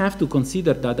we have to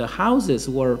consider that the houses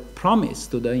were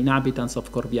promised to the inhabitants of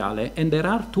Corviale, and there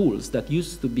are tools that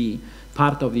used to be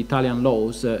part of the Italian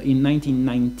laws in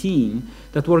 1919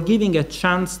 that were giving a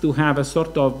chance to have a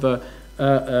sort of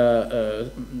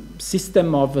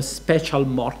system of special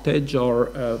mortgage or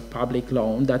public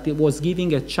loan, that it was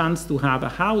giving a chance to have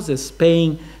houses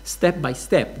paying step by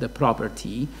step the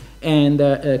property, and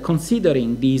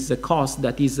considering this cost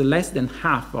that is less than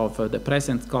half of the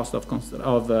present cost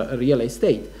of real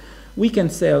estate, we can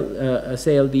sell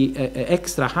the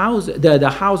extra house,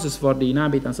 the houses for the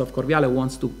inhabitants of Corviale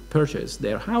wants to purchase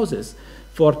their houses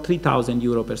for 3,000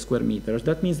 euro per square meters.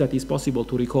 That means that it's possible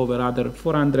to recover other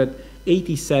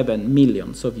 487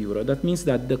 millions of euro. That means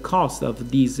that the cost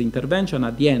of this intervention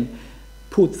at the end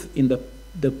puts in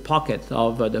the pocket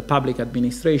of the public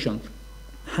administration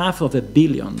 $500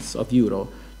 million of euro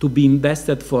to be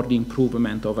invested for the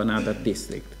improvement of another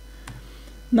district.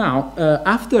 Now,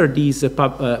 after this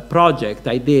project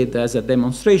I did as a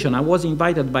demonstration, I was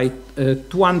invited by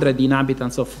 200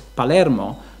 inhabitants of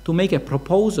Palermo to make a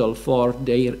proposal for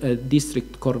their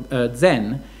district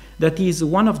Zen that is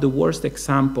one of the worst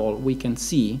examples we can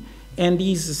see, and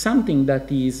is something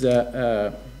that is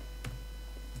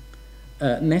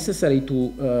necessary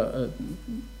to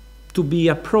be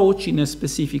approached in a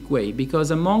specific way,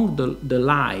 because among the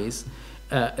lies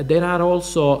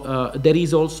there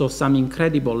is also some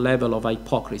incredible level of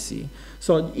hypocrisy.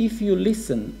 So if you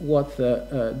listen what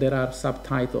there are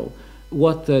subtitles,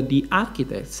 what the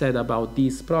architect said about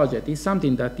this project is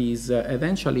something that is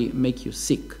eventually make you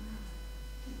sick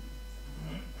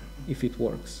if it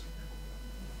works.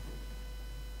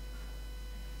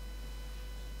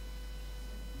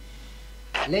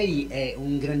 Lei è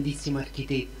un grandissimo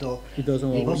architetto. Le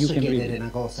posso chiedere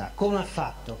una cosa? Come ha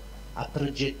fatto a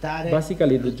progettare?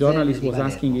 Basically, the journalist was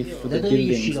asking if the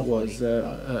buildings was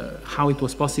how it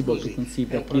was possible to conceive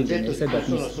that building. He said that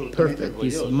it's perfect,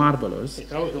 it's marvelous.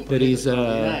 There is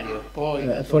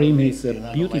for him it's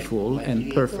beautiful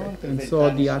and perfect. And so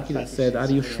the architect said, "Are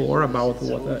you sure about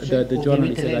what?" The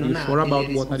journalist said, "Are you sure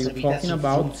about what are you talking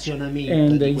about?"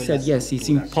 And he said, "Yes, it's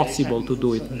impossible to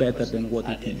do it better than what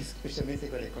it is."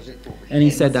 And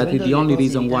he said that the only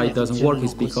reason why it doesn't work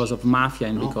is because of mafia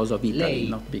and because of Italy,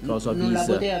 not because of non la his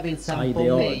poteva pensare un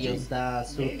po' meglio sta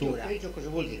struttura. Meglio cosa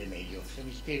vuol dire meglio? Se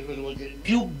mi spieghi cosa vuol dire?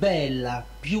 Più bella,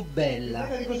 più bella.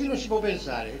 Magari così non si può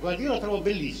pensare. Guarda, io la trovo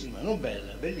bellissima, non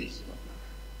bella, bellissima.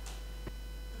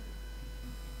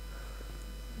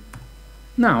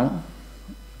 Now,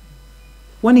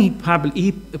 when he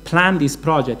planned this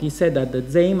project, he said that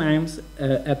the aim aims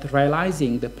at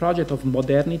realizing the project of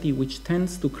modernity which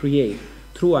tends to create,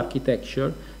 through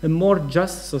architecture, a more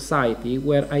just society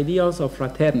where ideals of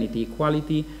fraternity,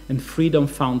 equality, and freedom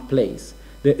found place.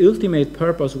 The ultimate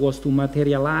purpose was to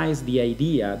materialize the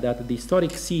idea that the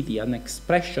historic city, an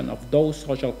expression of those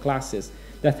social classes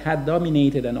that had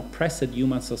dominated and oppressed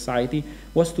human society,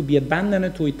 was to be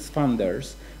abandoned to its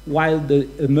founders, while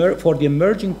for the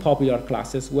emerging popular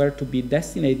classes were to be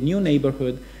destined new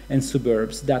neighborhoods and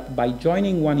suburbs that, by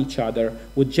joining one each other,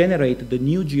 would generate the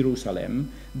new Jerusalem,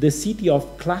 the city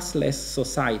of classless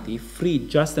society, free,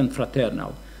 just, and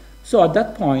fraternal. So at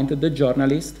that point, the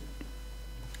journalist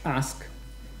asked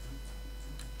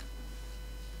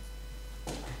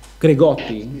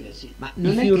Gregotti, ma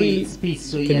non è che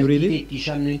spesso gli architetti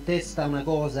hanno in testa una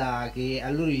cosa che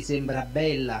a loro gli sembra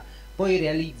bella, poi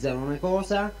realizzano una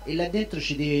cosa e là dentro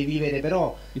ci deve vivere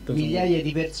però migliaia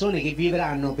di persone che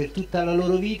vivranno per tutta la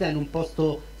loro vita in un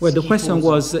posto well, the question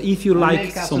was, if you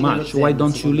like so much, why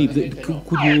don't you live?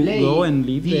 Could you go and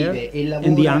live there?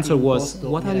 And the answer was,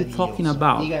 what are you talking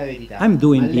about? I'm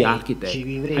doing the architect.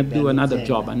 I do another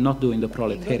job. I'm not doing the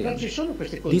proletarian.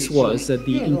 This was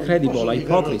the incredible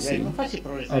hypocrisy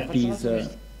of these.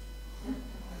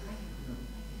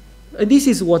 This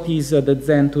is what is the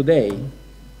Zen today.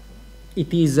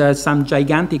 It is some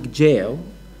gigantic jail,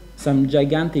 some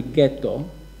gigantic ghetto,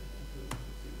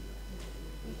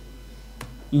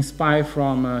 inspired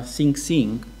from Sing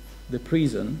Sing, the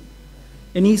prison,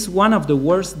 and it's one of the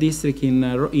worst districts in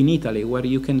Italy, where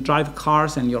you can drive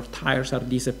cars and your tires are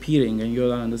disappearing and you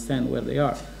don't understand where they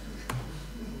are.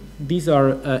 These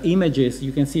are images.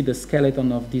 You can see the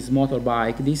skeleton of this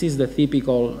motorbike. This is the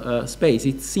typical space.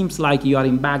 It seems like you are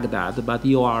in Baghdad, but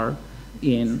you are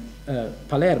in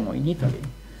Palermo, in Italy.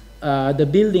 The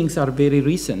buildings are very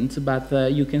recent,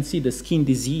 but you can see the skin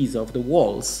disease of the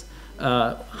walls,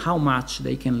 how much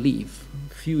they can live,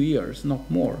 a few years, not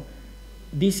more.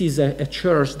 This is a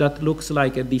church that looks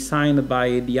like a design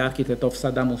by the architect of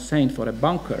Saddam Hussein for a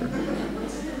bunker.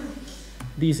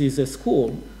 This is a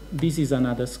school. This is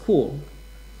another school.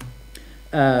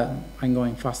 I'm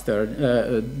going faster.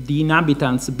 The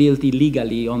inhabitants built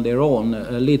illegally on their own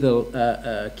a little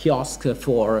kiosk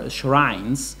for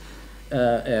shrines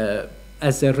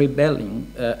as a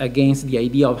rebellion against the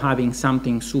idea of having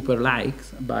something super-like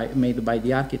made by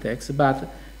the architects. But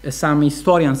some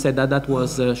historians said that that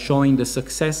was showing the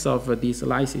success of this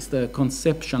licensed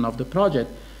conception of the project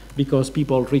because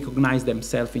people recognize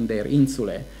themselves in their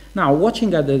insulae. Now,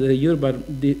 watching at the urban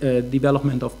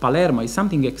development of Palermo is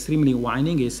something extremely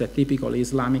winding. It's a typical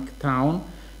Islamic town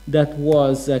that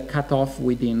was cut off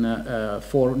within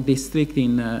 4 districts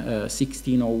in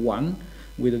 1601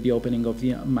 with the opening of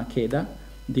the Makeda.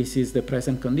 This is the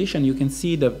present condition. You can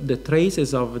see the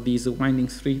traces of these winding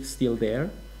streets still there.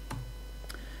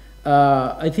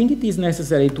 I think it is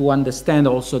necessary to understand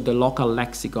also the local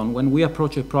lexicon. When we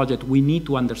approach a project, we need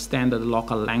to understand the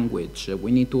local language.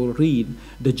 We need to read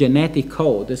the genetic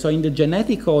code. So in the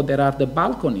genetic code, there are the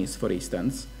balconies, for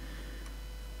instance,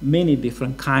 many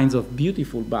different kinds of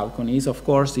beautiful balconies. Of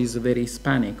course, it's very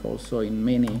Hispanic also in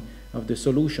many of the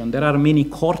solutions. There are many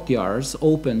courtyards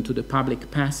open to the public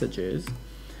passages,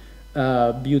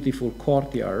 beautiful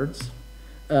courtyards.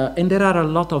 And there are a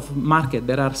lot of markets.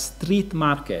 There are street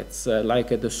markets,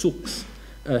 like the souks,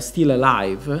 still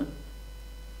alive.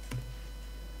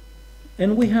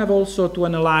 And we have also to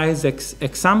analyze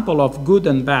example of good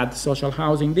and bad social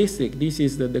housing district. This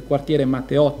is the Quartiere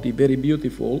Matteotti, very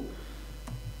beautiful.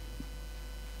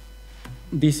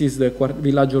 This is the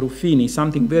Villaggio Ruffini,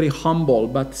 something very humble,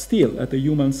 but still at a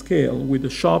human scale, with the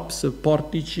shops,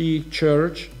 portici,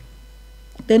 church.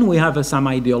 Then we have some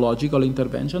ideological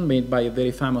intervention made by a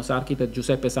very famous architect,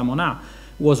 Giuseppe Samonà,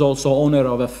 who was also owner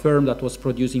of a firm that was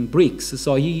producing bricks.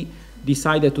 So he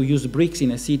decided to use bricks in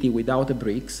a city without the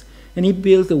bricks, and he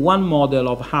built one model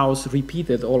of house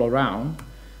repeated all around,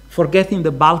 forgetting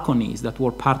the balconies that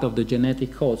were part of the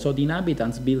genetic code. So the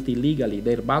inhabitants built illegally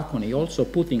their balcony, also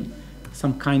putting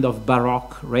some kind of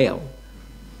Baroque rail.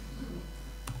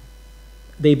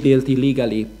 They built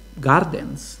illegally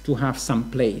gardens to have some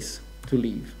place to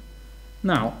live.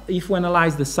 Now, if we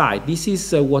analyze the site, this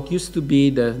is what used to be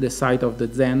the site of the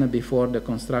Zen before the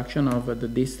construction of the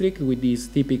district, with this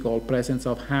typical presence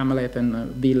of hamlet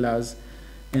and villas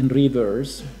and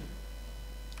rivers.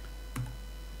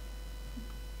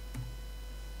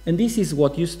 And this is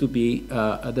what used to be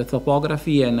the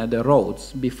topography and the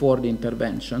roads before the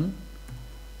intervention,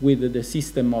 with the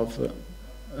system of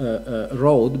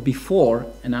road before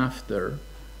and after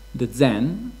the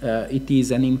Zen. It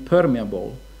is an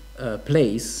impermeable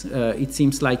place. It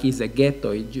seems like it's a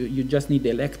ghetto. You just need the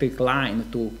electric line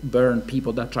to burn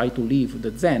people that try to leave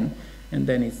the Zen, and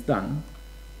then it's done.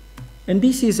 And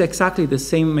this is exactly the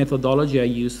same methodology I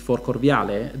used for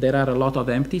Corviale. There are a lot of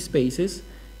empty spaces.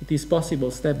 It is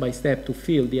possible step by step to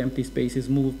fill the empty spaces,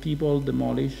 move people,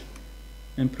 demolish,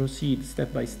 and proceed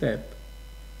step by step.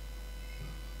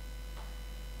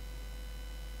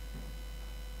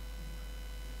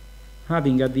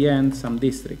 Having at the end some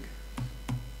district.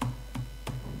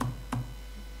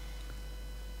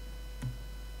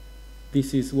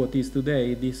 This is what is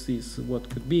today, this is what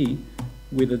could be,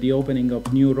 with the opening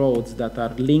of new roads that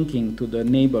are linking to the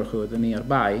neighborhood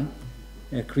nearby,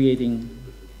 creating.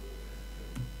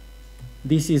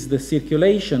 This is the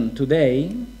circulation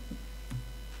today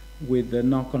with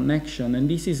no connection, and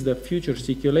this is the future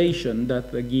circulation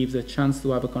that gives a chance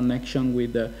to have a connection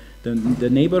with the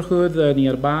neighborhood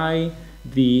nearby,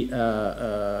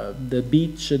 the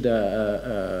beach,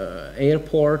 the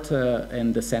airport,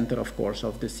 and the center, of course,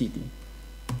 of the city.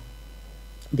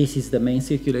 This is the main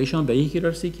circulation,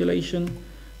 vehicular circulation.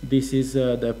 This is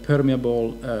the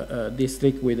permeable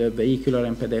district with a vehicular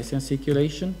and pedestrian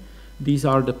circulation. These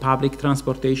are the public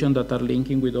transportation that are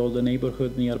linking with all the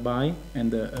neighborhood nearby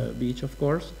and the beach, of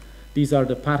course. These are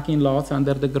the parking lots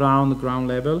under the ground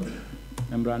level.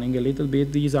 I'm running a little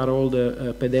bit. These are all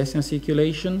the pedestrian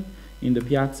circulation in the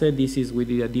piazza. This is with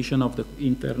the addition of the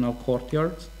internal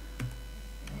courtyards.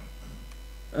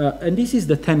 And this is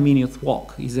the 10-minute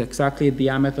walk. It's exactly a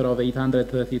diameter of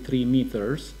 833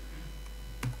 meters.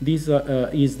 This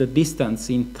is the distance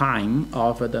in time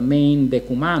of the main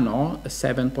Decumano,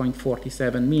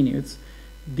 7.47 minutes.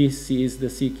 This is the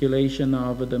circulation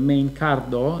of the main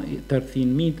Cardo,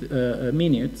 13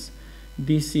 minutes.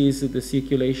 This is the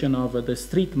circulation of the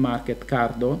street market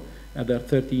Cardo at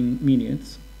 13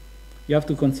 minutes. You have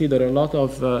to consider a lot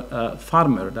of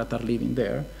farmers that are living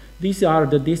there. These are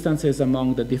the distances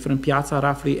among the different piazza.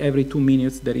 Roughly every 2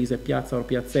 minutes there is a piazza or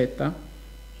piazzetta.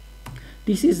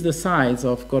 This is the size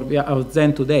of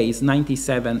Zen today, is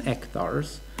 97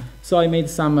 hectares. So I made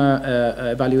some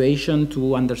evaluation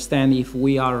to understand if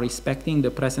we are respecting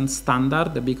the present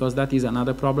standard, because that is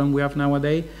another problem we have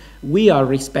nowadays. We are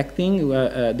respecting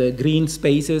the green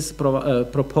spaces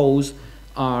proposed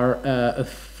are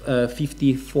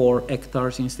 54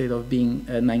 hectares instead of being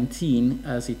 19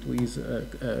 as it was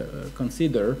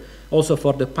considered. Also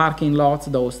for the parking lots,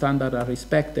 those standards are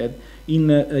respected. In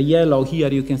yellow here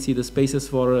you can see the spaces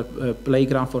for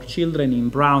playground for children. In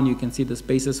brown you can see the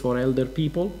spaces for elder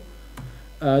people.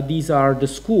 These are the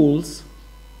schools.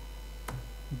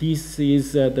 This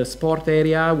is the sport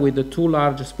area with the 2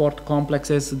 large sport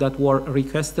complexes that were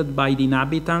requested by the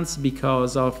inhabitants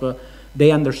because of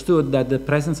they understood that the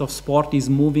presence of sport is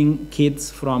moving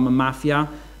kids from a mafia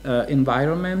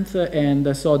environment,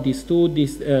 and so these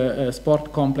 2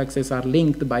 sport complexes are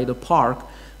linked by the park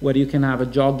where you can have a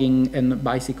jogging and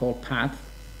bicycle path.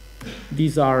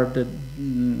 These are the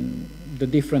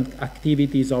different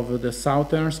activities of the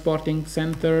southern sporting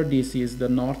center. This is the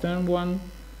northern one.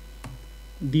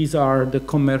 These are the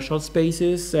commercial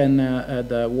spaces and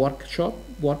the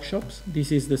workshops.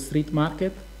 This is the street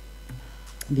market.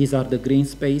 These are the green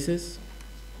spaces.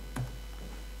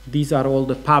 These are all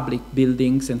the public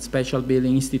buildings and special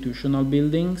building, institutional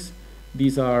buildings.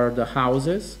 These are the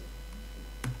houses.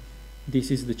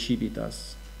 This is the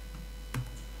civitas.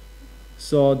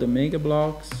 So the mega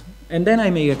blocks, and then I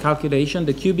make a calculation.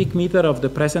 The cubic meter of the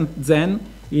present Zen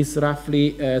is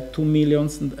roughly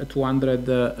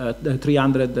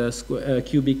 2,300,000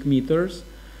 cubic meters.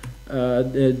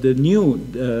 The new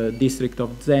district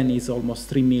of Zen is almost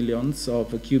 3 million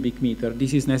of cubic meter.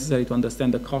 This is necessary to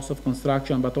understand the cost of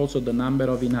construction, but also the number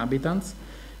of inhabitants.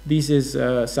 This is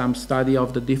some study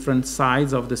of the different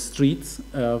sides of the streets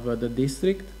of the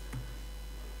district.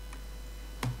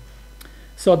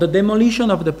 So the demolition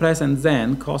of the present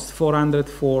Zen cost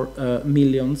 404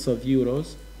 millions of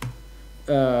euros.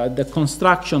 The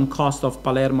construction cost of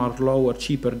Palermo are lower,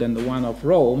 cheaper than the one of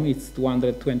Rome. It's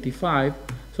 225.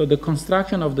 So the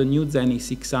construction of the new Zen is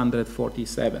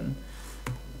 647.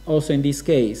 Also in this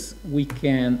case, we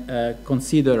can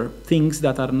consider things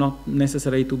that are not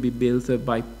necessary to be built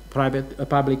by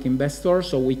public investors,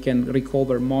 so we can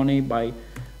recover money by,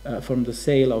 from the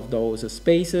sale of those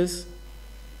spaces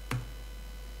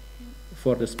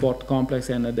for the sport complex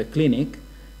and the clinic.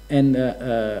 And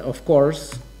of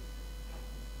course,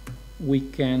 we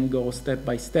can go step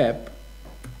by step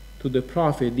to the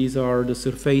profit. These are the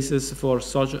surfaces for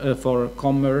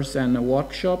commerce and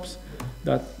workshops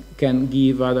that can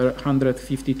give other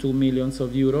 152 millions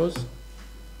of euros.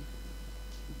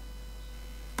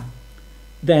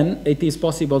 Then it is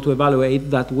possible to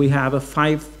evaluate that we have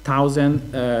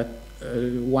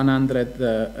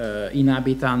 5,100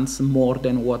 inhabitants more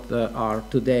than what are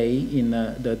today in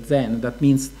the Zen. That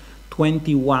means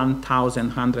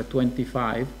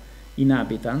 21,125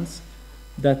 inhabitants.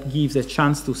 That gives a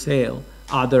chance to sell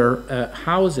other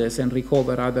houses and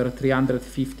recover other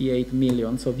 358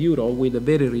 millions of euro with a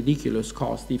very ridiculous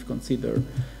cost if considered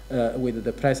with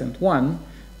the present one.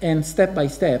 And step by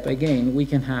step, again, we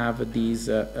can have these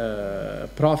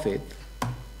profit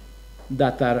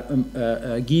that are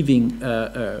giving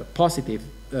positive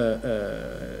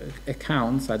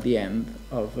accounts at the end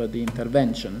of the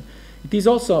intervention. It is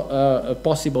also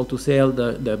possible to sell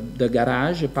the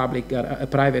garage, a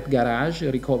private garage,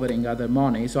 recovering other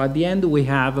money. So at the end, we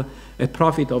have a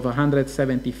profit of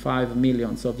 175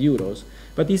 millions of euros.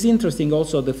 But it's interesting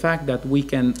also the fact that we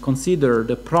can consider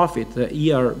the profit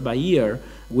year by year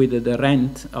with the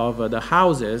rent of the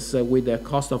houses with a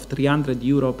cost of 300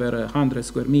 euro per 100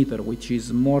 square meter, which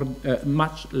is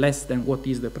much less than what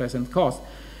is the present cost.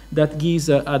 That gives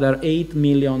other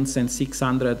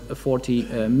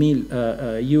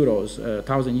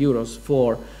 8,640,000 euros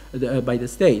for by the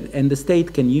state, and the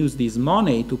state can use this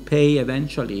money to pay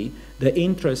eventually the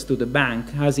interest to the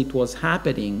bank, as it was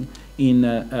happening in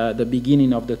the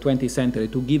beginning of the 20th century,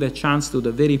 to give a chance to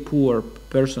the very poor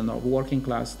person of working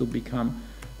class to become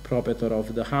proprietor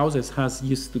of the houses, as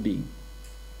used to be.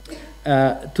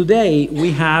 Today,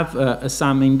 we have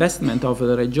some investment of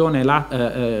the Regione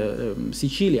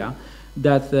Sicilia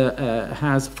that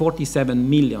has 47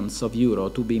 millions of euro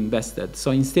to be invested.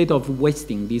 So instead of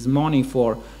wasting this money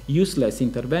for useless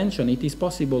intervention, it is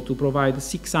possible to provide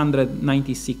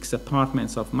 696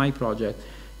 apartments of my project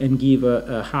and give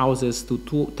houses to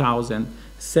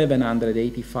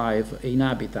 2,785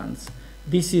 inhabitants.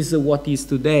 This is what is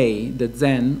today the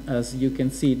Zen. As you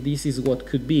can see, this is what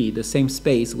could be the same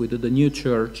space with the new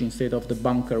church instead of the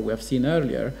bunker we have seen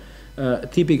earlier.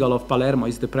 Typical of Palermo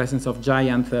is the presence of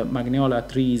giant magnolia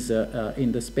trees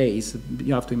in the space.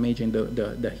 You have to imagine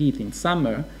the heat in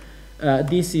summer.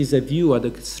 This is a view at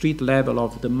the street level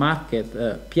of the market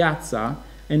piazza,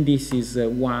 and this is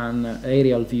one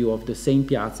aerial view of the same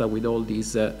piazza with all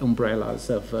these umbrellas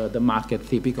of the market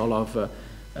typical of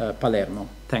Palermo.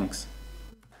 Thanks.